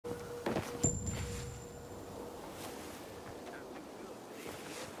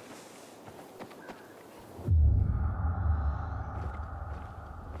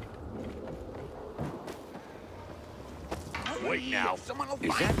right now. Someone will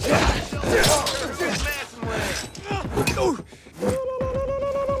Is find that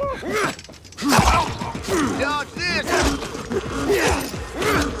Dodge this!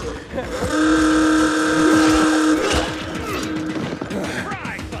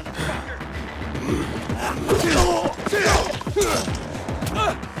 Surprise, motherfucker!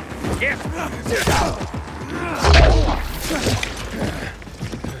 Yeah.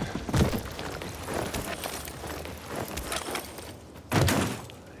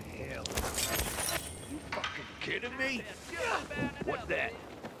 Hell. You fucking kidding me? What's that?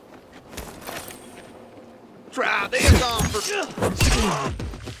 Try this on for...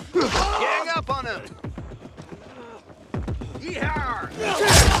 Gang up on him! Yeehaw!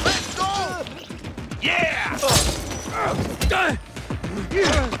 Let's go! Yeah!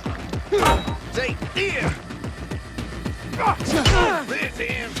 Say, here! This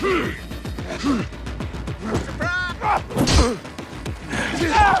him! Surprise!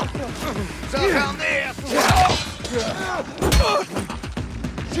 Suck on this!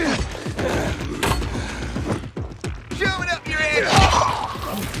 Shove it up your ass!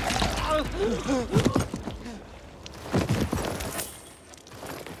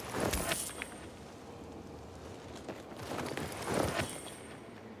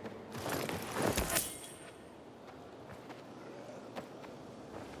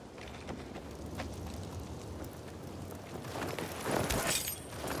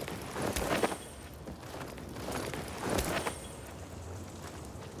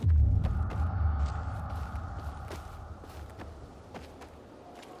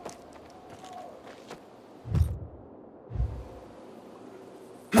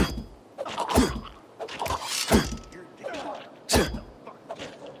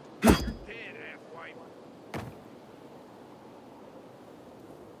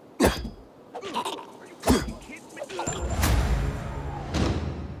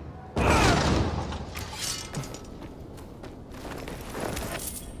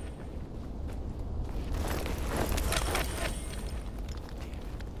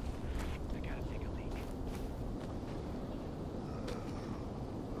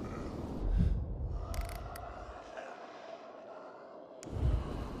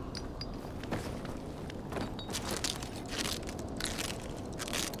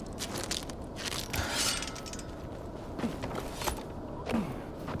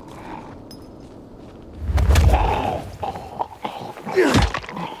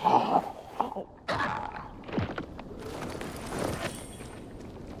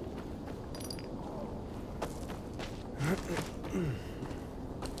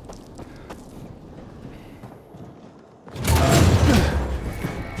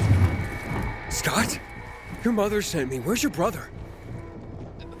 Scott? Your mother sent me. Where's your brother?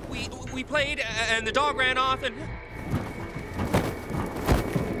 We played, and the dog ran off, and...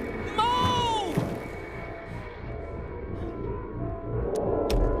 Mo!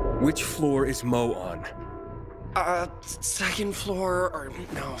 Which floor is Mo on? Second floor, or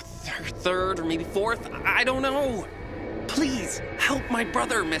no, third, or maybe fourth? I don't know. Please, help my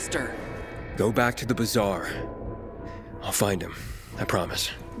brother, mister. Go back to the bazaar. I'll find him. I promise.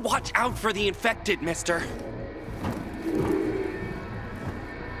 Watch out for the infected, mister.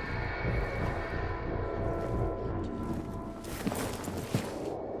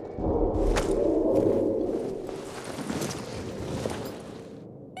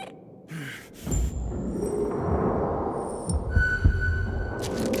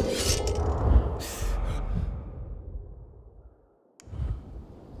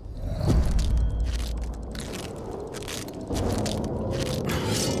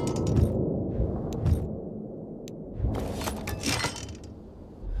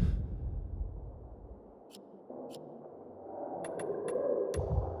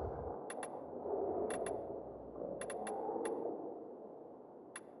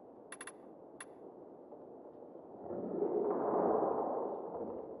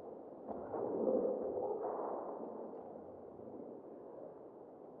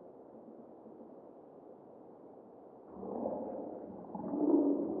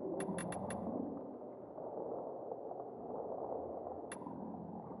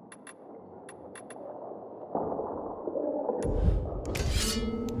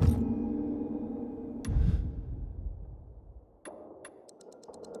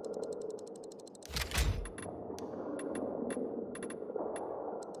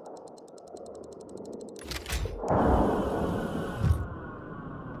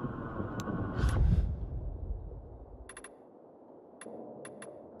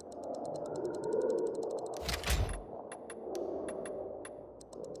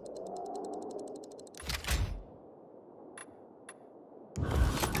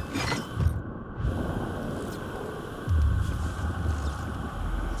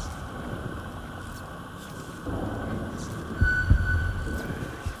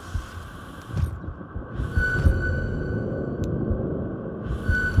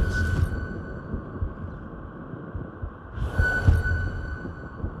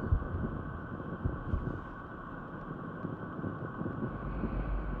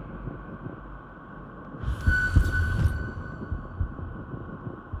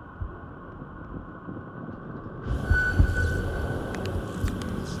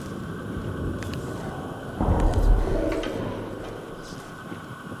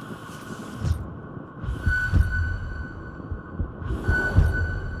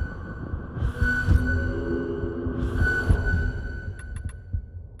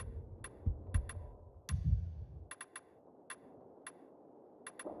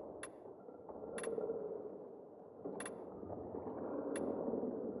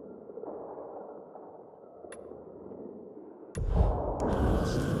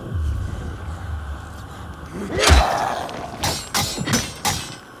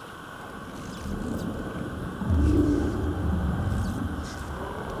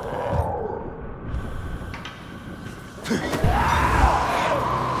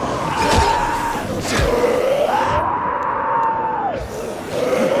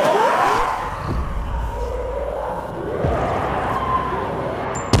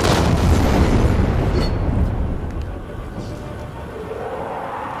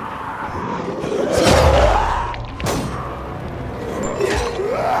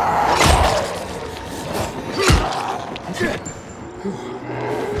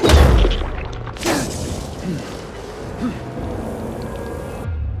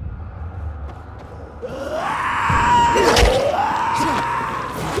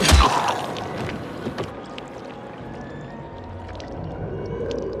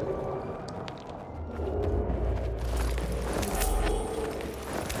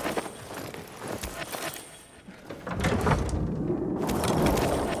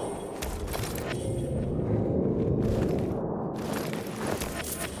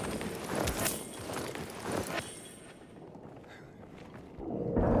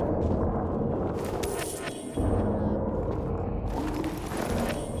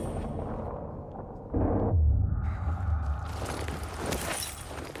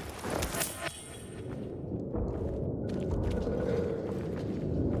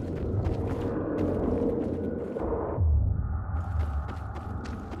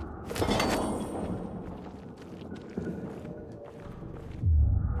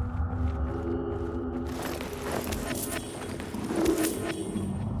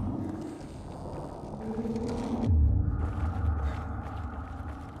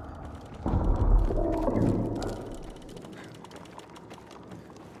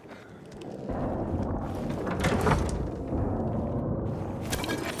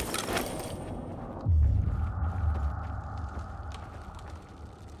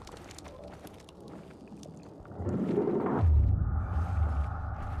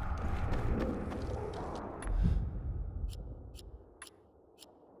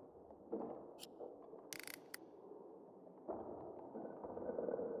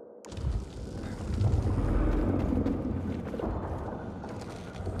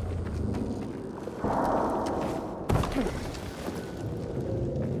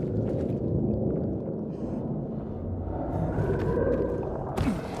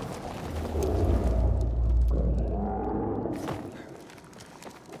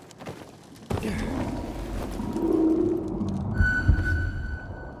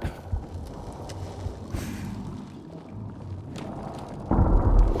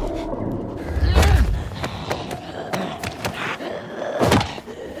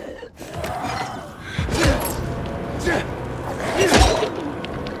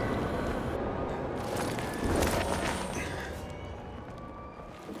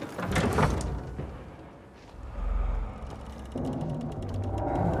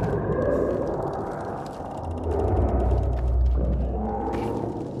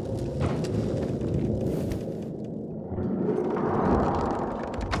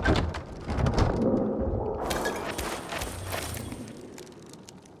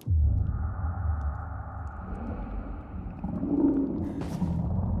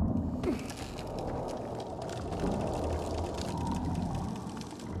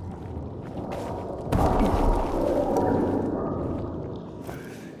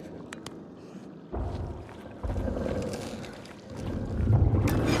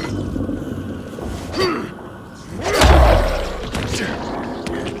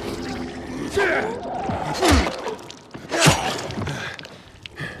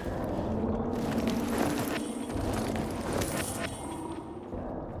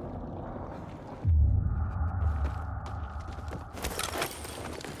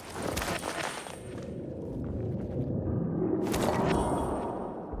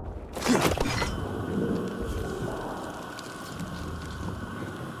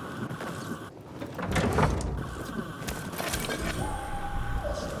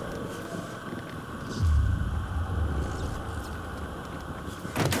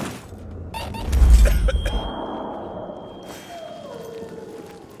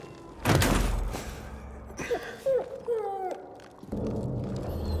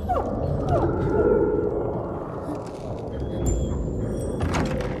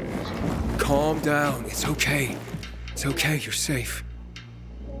 Calm down. It's okay. It's okay. You're safe.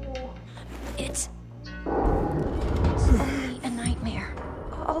 It's only a nightmare.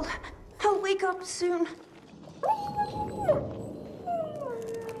 I'll wake up soon.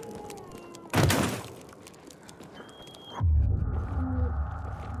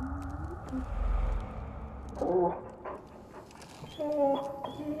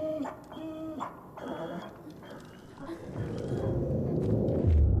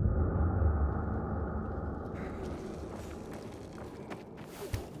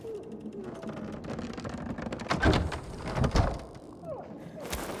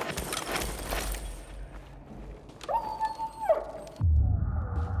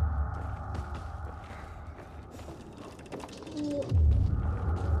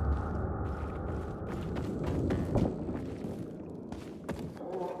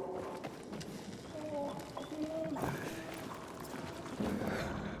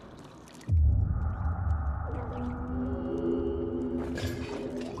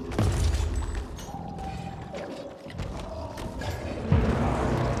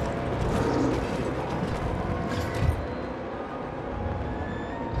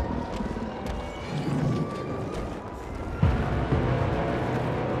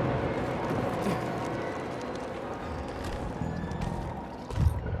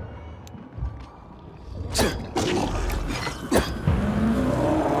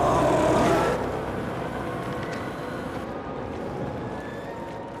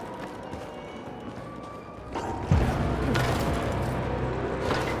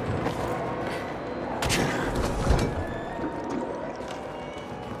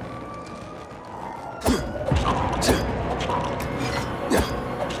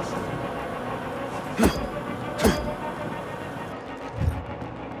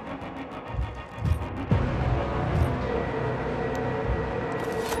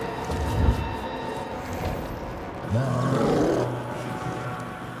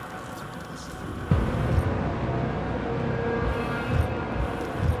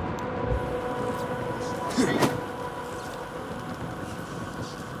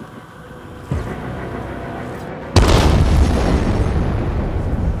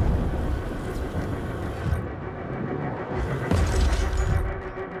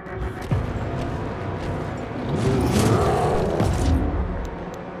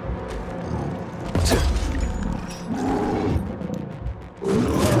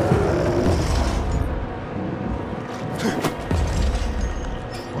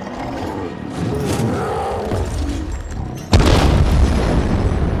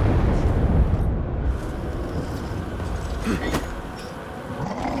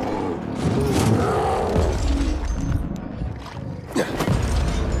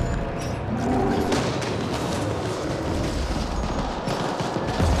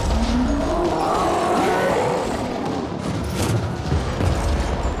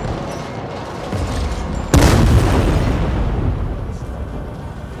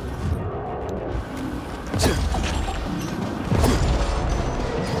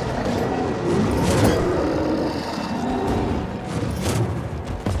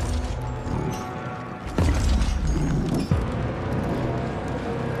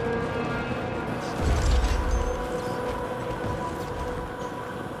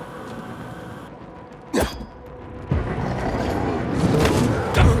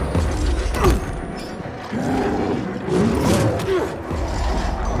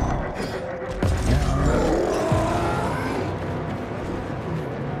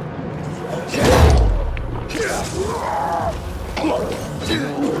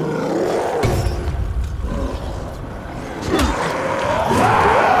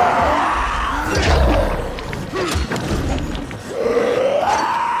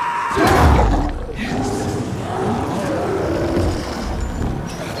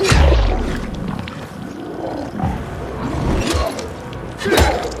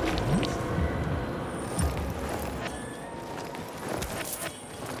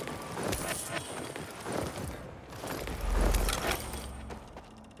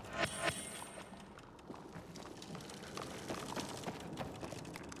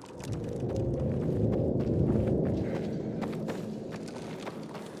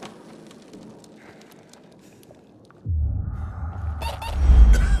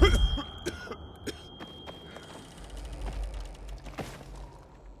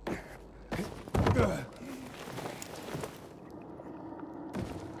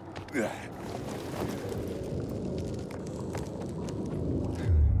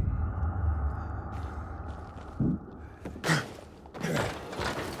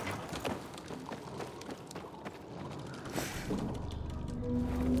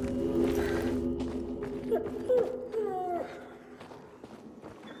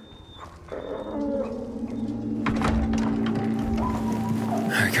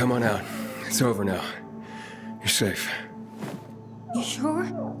 Come on out. It's over now. You're safe. You sure?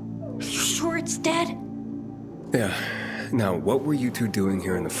 You sure it's dead? Yeah. Now, what were you two doing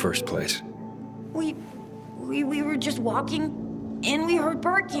here in the first place? We were just walking, and we heard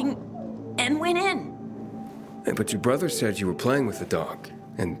barking, and went in. But your brother said you were playing with the dog,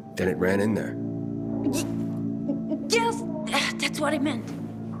 and then it ran in there. Yes, that's what I meant.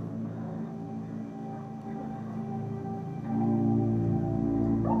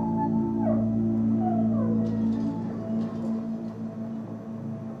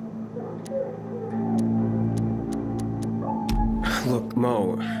 Look,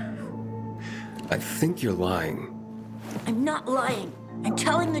 Mo, I think you're lying. I'm not lying. I'm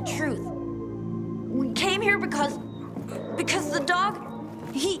telling the truth. We came here because the dog,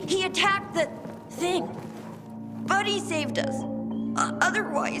 he attacked the thing. Buddy saved us.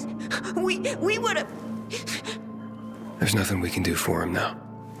 Otherwise, we would have... There's nothing we can do for him now.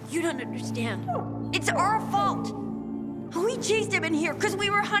 You don't understand. It's our fault. We chased him in here because we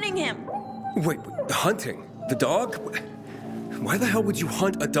were hunting him. Wait, hunting? The dog? Why the hell would you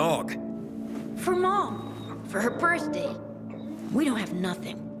hunt a dog? For Mom. For her birthday. We don't have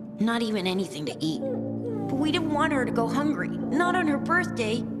nothing. Not even anything to eat. But we didn't want her to go hungry. Not on her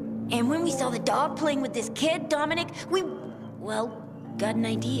birthday. And when we saw the dog playing with this kid, Dominic, we, well, got an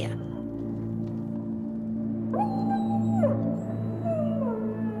idea.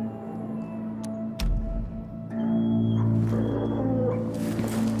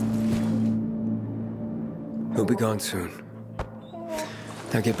 He'll be gone soon.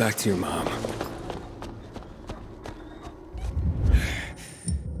 Now get back to your mom.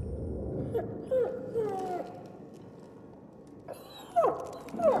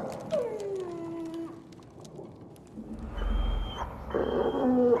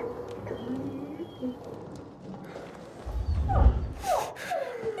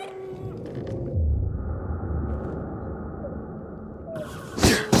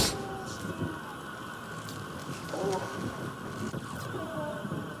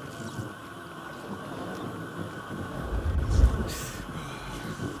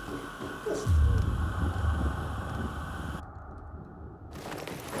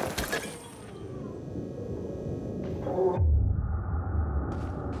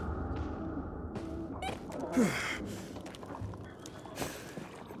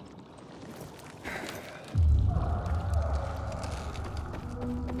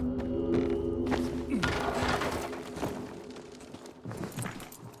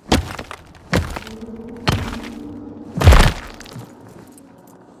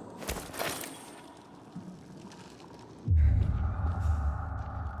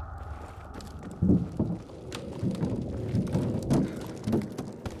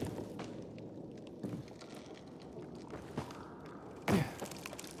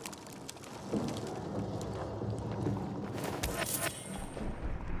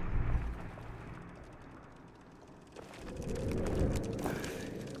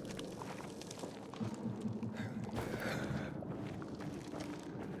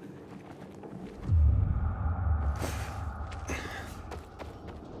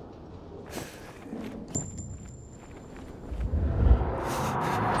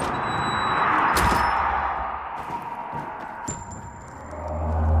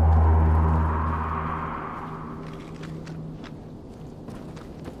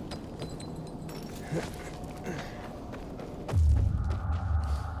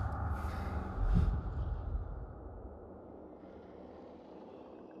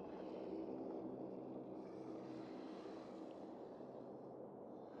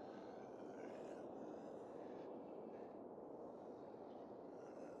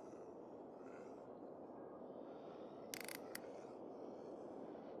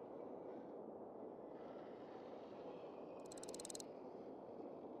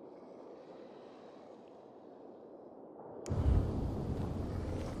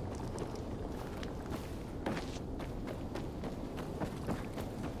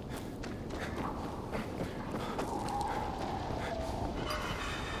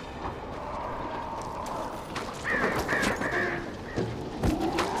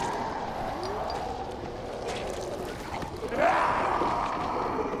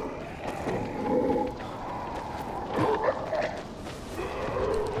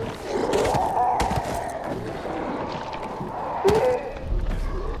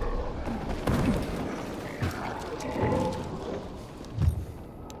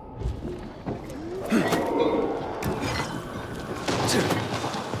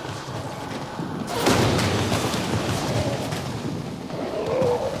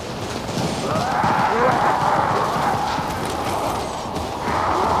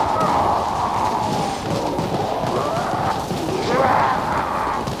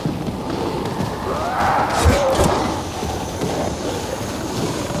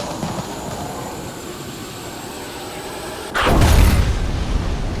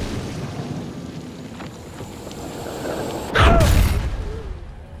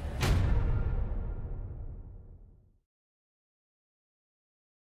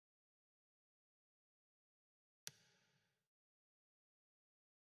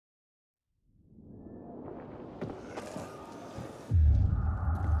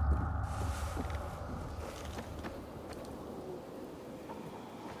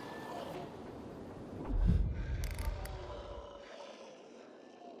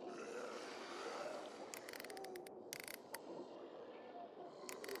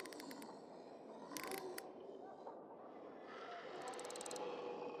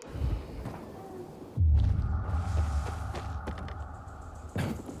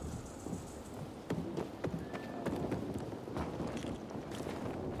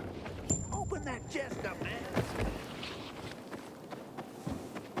 that chest up, man.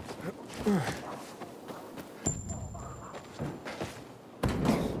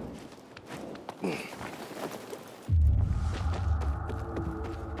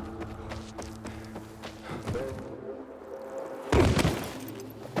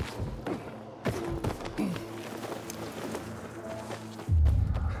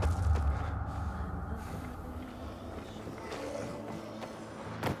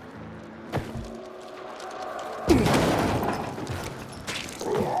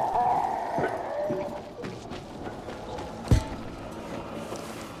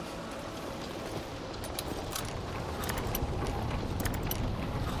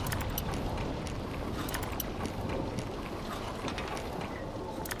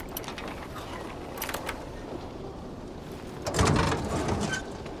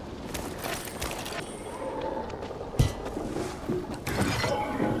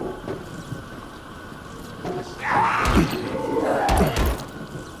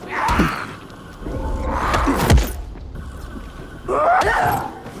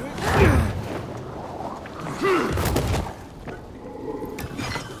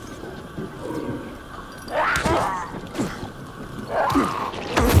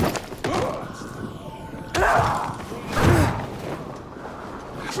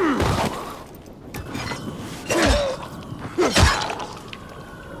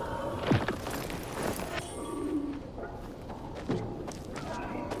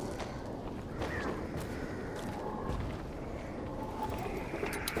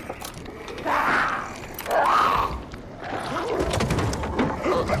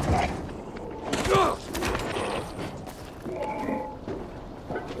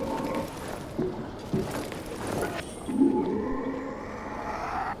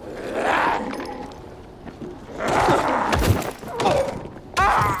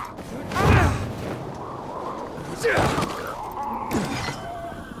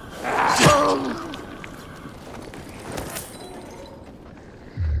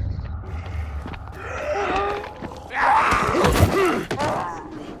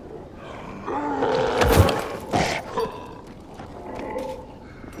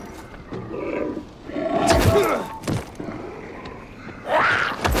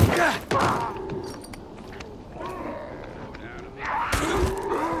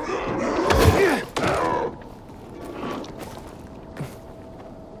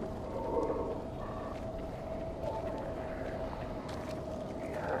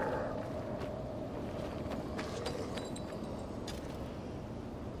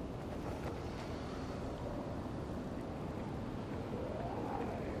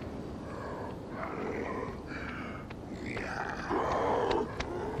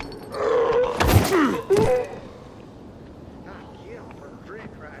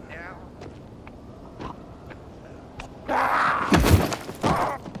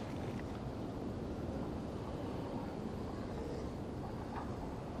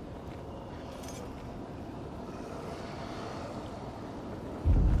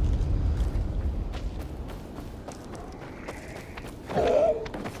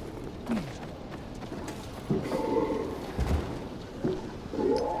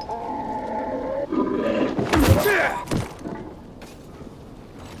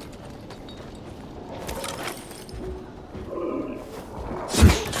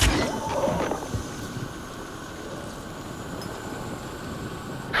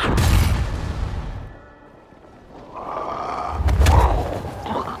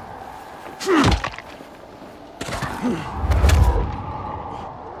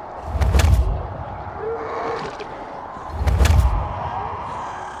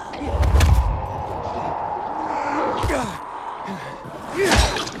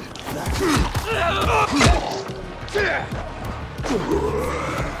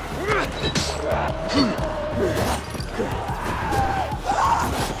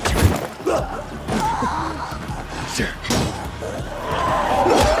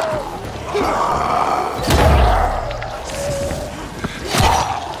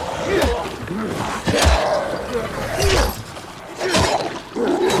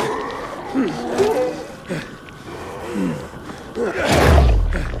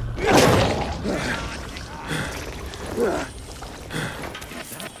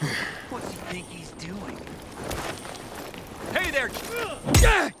 What's he think he's doing? Hey there!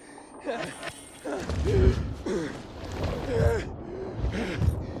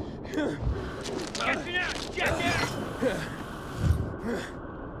 Get me out, jackass!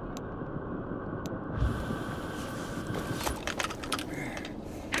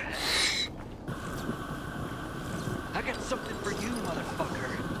 I got something for you, motherfucker.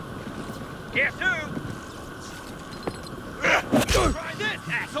 Guess who? Try this,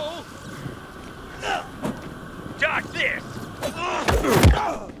 asshole! Dodge this!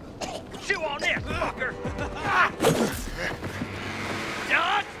 Chew on this, fucker!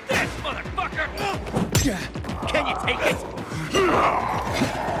 Dodge this, motherfucker! Can you take it?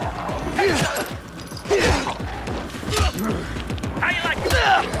 How you like it?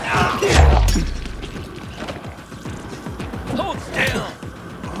 Hold still!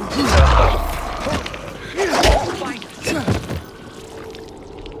 Fight!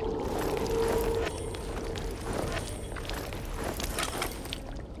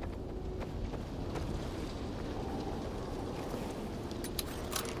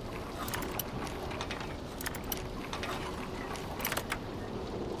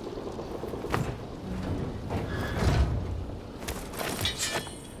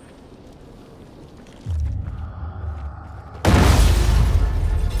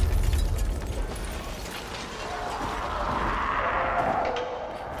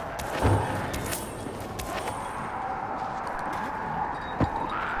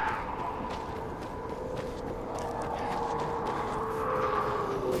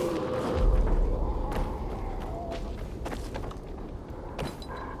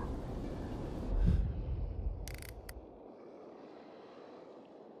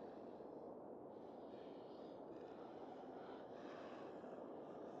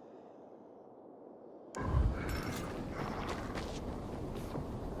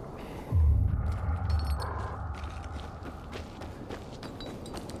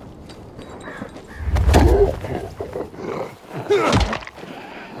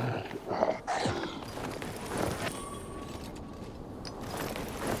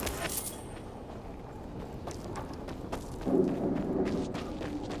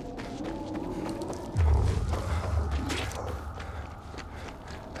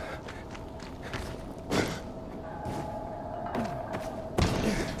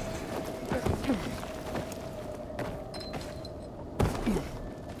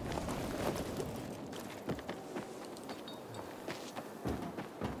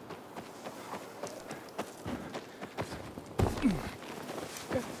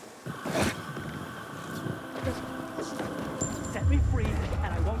 Set me free,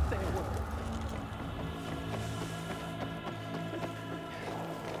 and I won't say a word.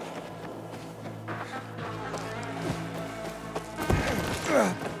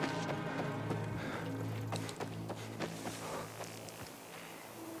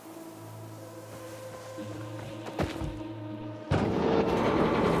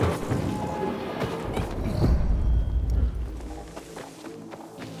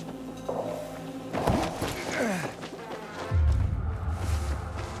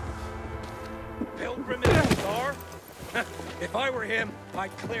 Pilgrim in the car? If I were him,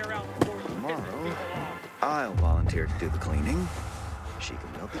 I'd clear out before you piss Tomorrow, people off. I'll volunteer to do the cleaning. She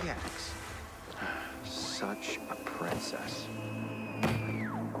can wield the axe. Such a princess.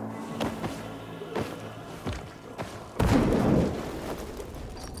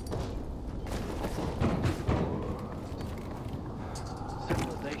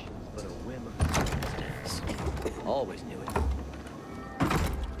 Civilization's but a whim of circumstance. Always knew it.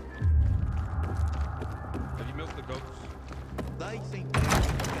 Have you milked the goats? They seem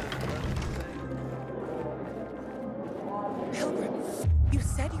Pilgrim, you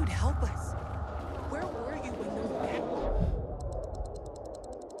said you'd help us. Where were you when those bad...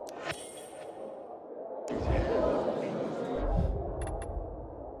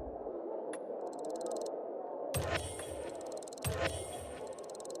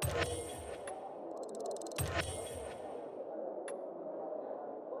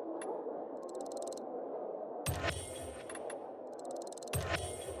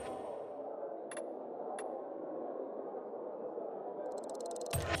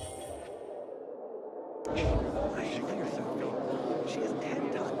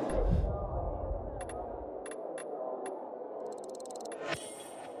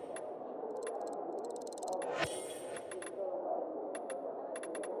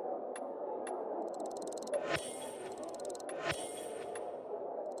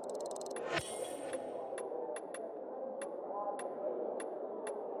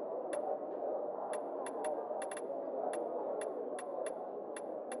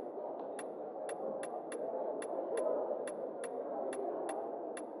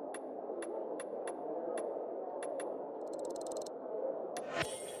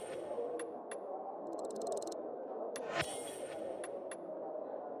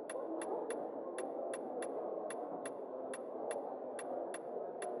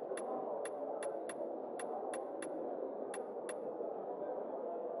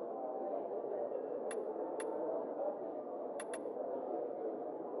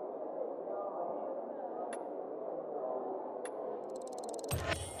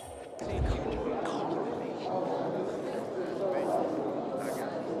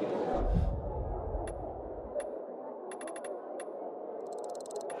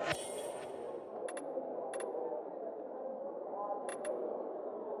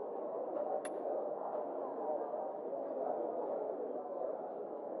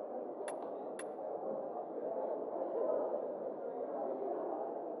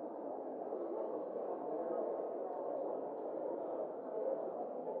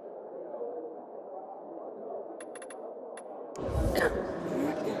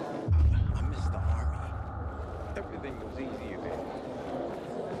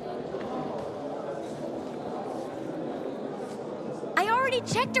 I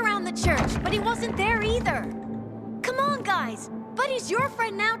checked around the church, but he wasn't there either. Come on, guys. Buddy's your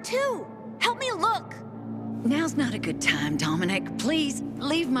friend now, too. Help me look. Now's not a good time, Dominic. Please,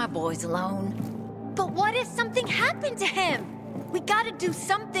 leave my boys alone. But what if something happened to him? We gotta do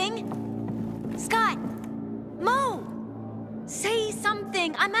something. Scott! Mo! Say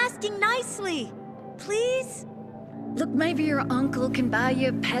something. I'm asking nicely. Please? Look, maybe your uncle can buy you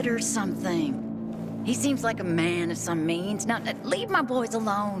a pet or something. He seems like a man of some means. Now, leave my boys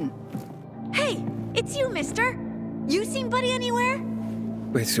alone. Hey, it's you, mister. You seen Buddy anywhere?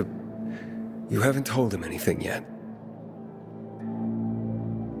 Wait, so you haven't told him anything yet?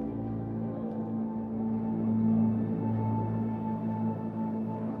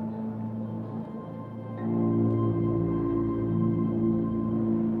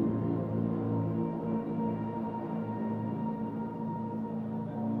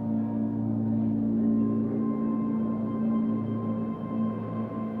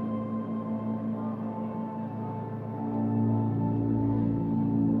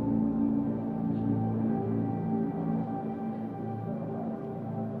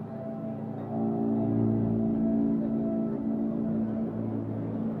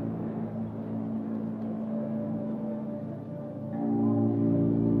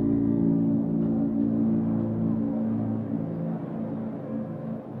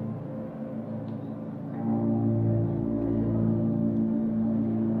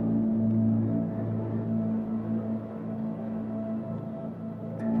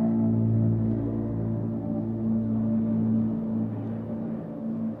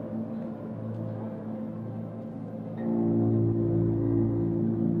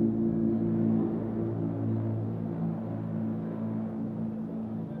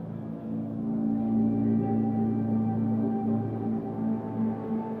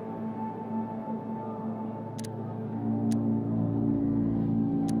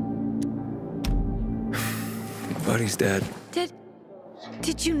 Buddy's dead.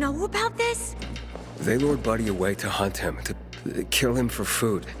 Did you know about this? They lured Buddy away to hunt him, to kill him for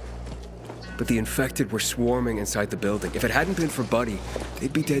food. But the infected were swarming inside the building. If it hadn't been for Buddy,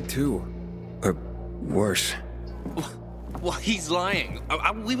 they'd be dead too. Or worse. Well, he's lying.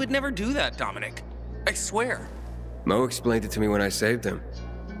 We would never do that, Dominic. I swear. Mo explained it to me when I saved him.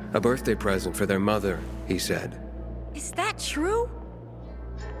 A birthday present for their mother, he said. Is that true?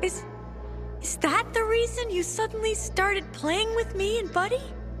 Is that the reason you suddenly started playing with me and Buddy?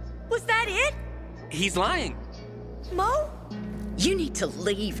 Was that it? He's lying. Mo? You need to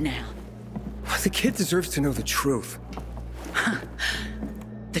leave now. The kid deserves to know the truth.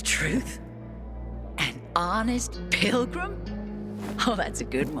 The truth? An honest pilgrim? Oh, that's a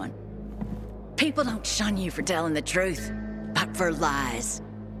good one. People don't shun you for telling the truth, but for lies.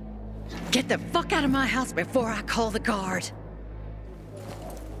 Get the fuck out of my house before I call the guard.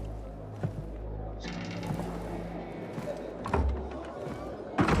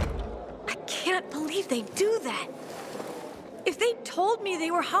 I can't believe they do that. If they told me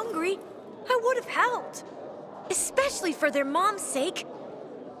they were hungry, I would have helped. Especially for their mom's sake.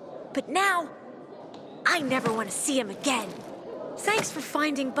 But now, I never want to see him again. Thanks for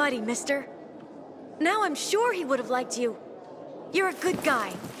finding Buddy, mister. Now I'm sure he would have liked you. You're a good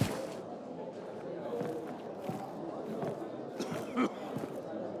guy.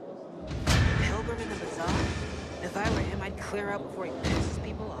 Pilgrim in the bazaar? If I were him, I'd clear out before he pisses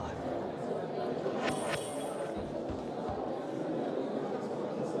people off.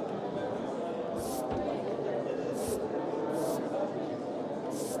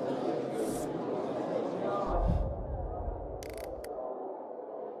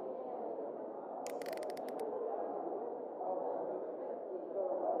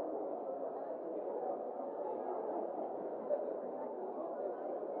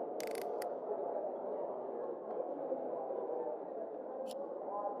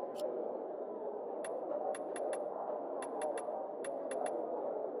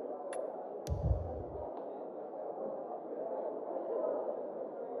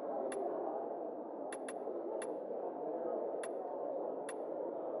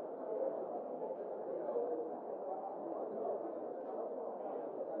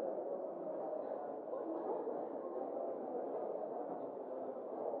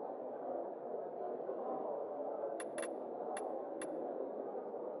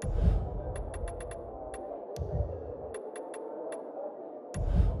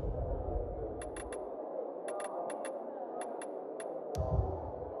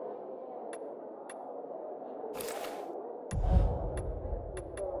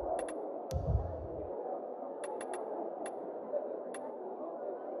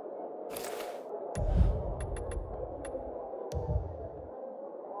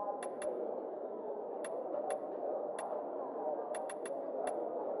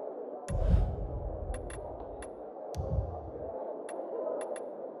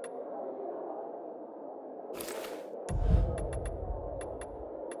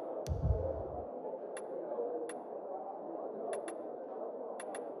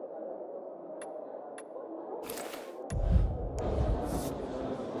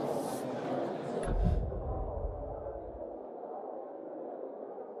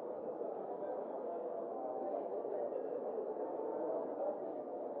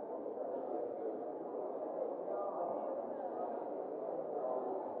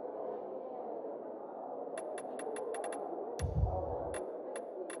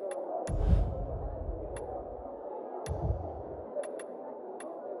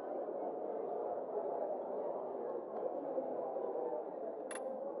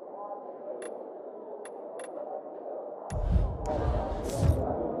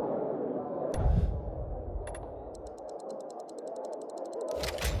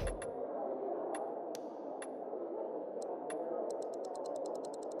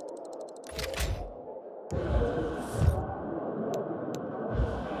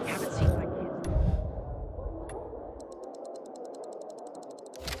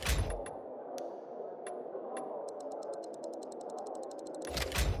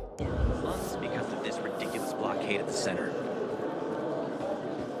 located the center.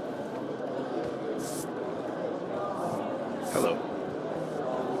 Hello.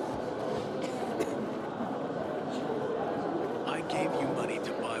 I gave you money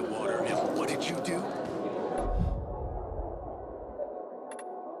to buy water, and what did you do?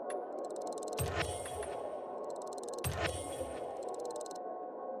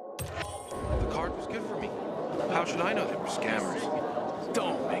 The card was good for me. How should I know they were scammers?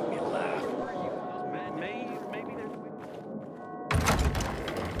 Don't make me laugh. Maybe there's...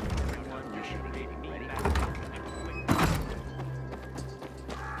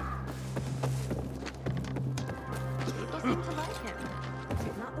 People seem to like him.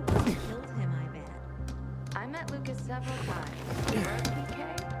 Not the one who killed him, I bet. I met Lucas several times. PK,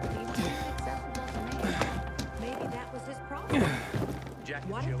 he didn't accept the name. Maybe that was his problem. Jack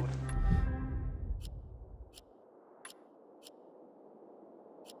What and if Joe...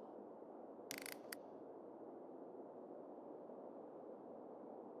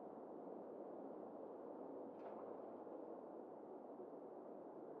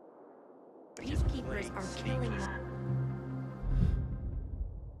 Peacekeepers are killing them.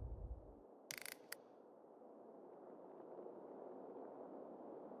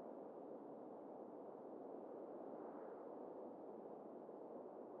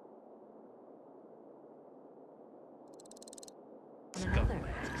 Another.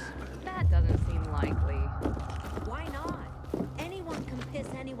 That doesn't seem likely. Why not? Anyone can piss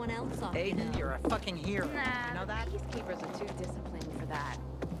anyone else off. Aiden, you're a fucking hero. Nah, You know that? peacekeepers are too disciplined for that.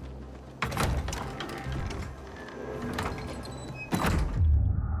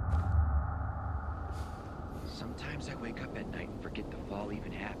 Sometimes I wake up at night and forget the fall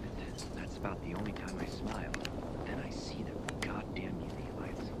even happened. That's about the only time I smile. Then I see them goddamn UV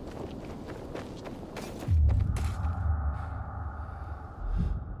lights.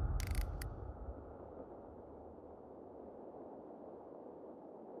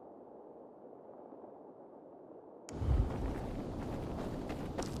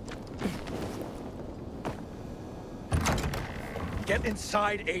 Get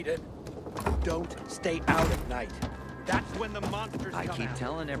inside, Aiden. Don't stay out at night. That's when the monsters I come keep out.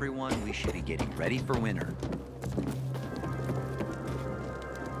 telling everyone we should be getting ready for winter.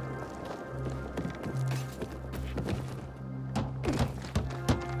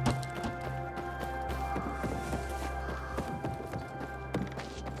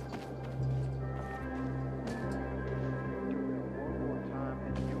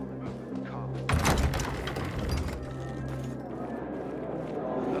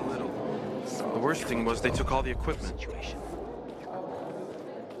 The worst thing was they took all the equipment. Situation.